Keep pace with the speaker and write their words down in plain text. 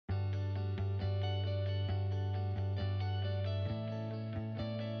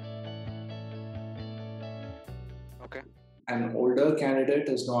Okay. An older candidate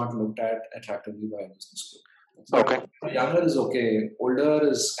is not looked at attractively by a business school. So Okay. younger is okay. Older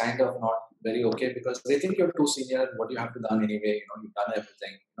is kind of not very okay because they think you're too senior. What you have to done anyway? You've done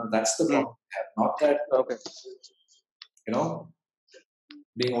everything. That's the problem. Not that Okay.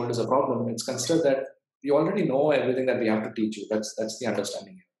 Being old is a problem. It's considered that you already know everything that we have to teach you. That's the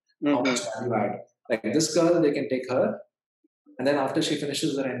understanding here. How much value add? Like this girl, they can take her, and then after she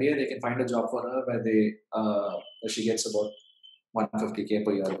finishes her MBA, they can find a job for her where she gets about 150K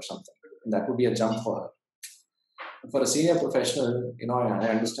per year or something. And that would be a jump for her. For a senior professional, I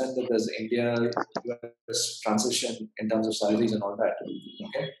understand that there's India-US transition in terms of salaries and all that.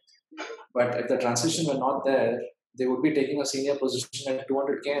 Okay, but if the transition were not there, they would be taking a senior position at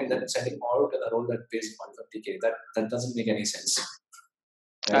 200K and then sending out in a role that pays 150K. That doesn't make any sense.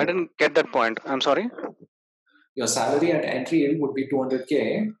 Right? I didn't get that point. I'm sorry. Your salary at entry would be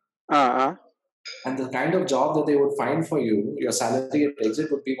 200K. And the kind of job that they would find for you, your salary at exit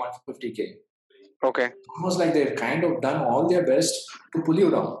would be 150K. Okay. Almost like they've kind of done all their best to pull you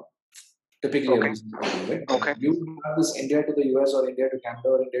down. Typically, okay. Right? Okay. You have this India to the US or India to Canada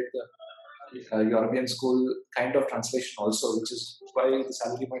or India to the European school kind of translation also, which is why the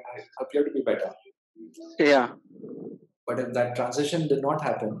salary might appear to be better. Yeah. But if that transition did not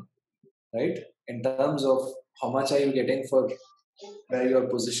happen, right, in terms of how much are you getting for where you are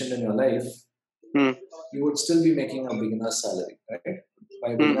positioned in your life, you would still be making a beginner's salary, right?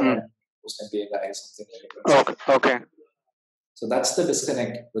 By a beginner, post-MBA guy, something like that. Okay. So that's the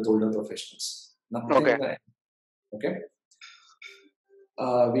disconnect with older professionals. Nothing. Okay.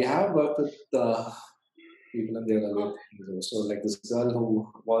 We have worked with people in their early 30s. So, like this girl who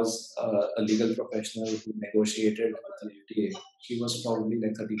was a legal professional who negotiated with the FTA, she was probably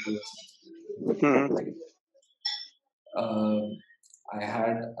like 32 or something. I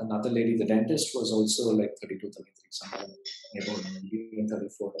had another lady, the dentist, was also like 32, 33, something neighborhood, even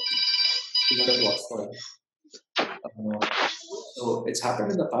 34. She got a Oxford. So it's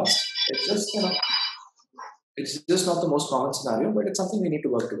happened in the past. It's just it's just not the most common scenario, but it's something we need to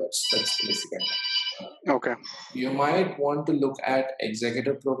work towards. That's the basic idea. Okay. You might want to look at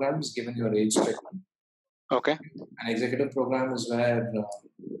executive programs given your age spectrum. Okay. An executive program is where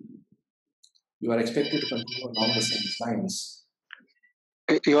you are expected to continue along the same lines.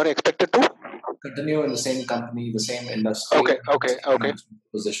 You are expected to continue in the same company, the same industry, okay.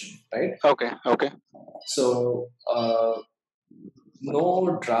 Position, right? Okay. So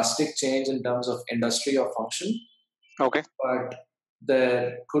no drastic change in terms of industry or function. Okay. But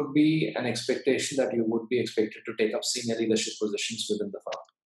there could be an expectation that you would be expected to take up senior leadership positions within the firm.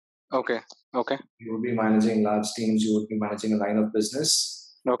 Okay. You would be managing large teams. You would be managing a line of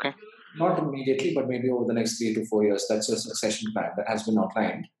business. Okay. Not immediately, but maybe over the next 3 to 4 years. That's a succession plan that has been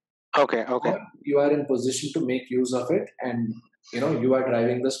outlined. Okay. You are in position to make use of it, and you are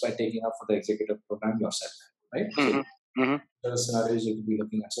driving this by taking up for the executive program yourself, right? So there are scenarios you could be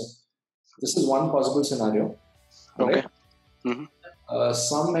looking at. So this is one possible scenario. Okay. Right?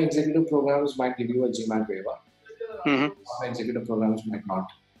 Some executive programs might give you a GMAT waiver. Some executive programs might not.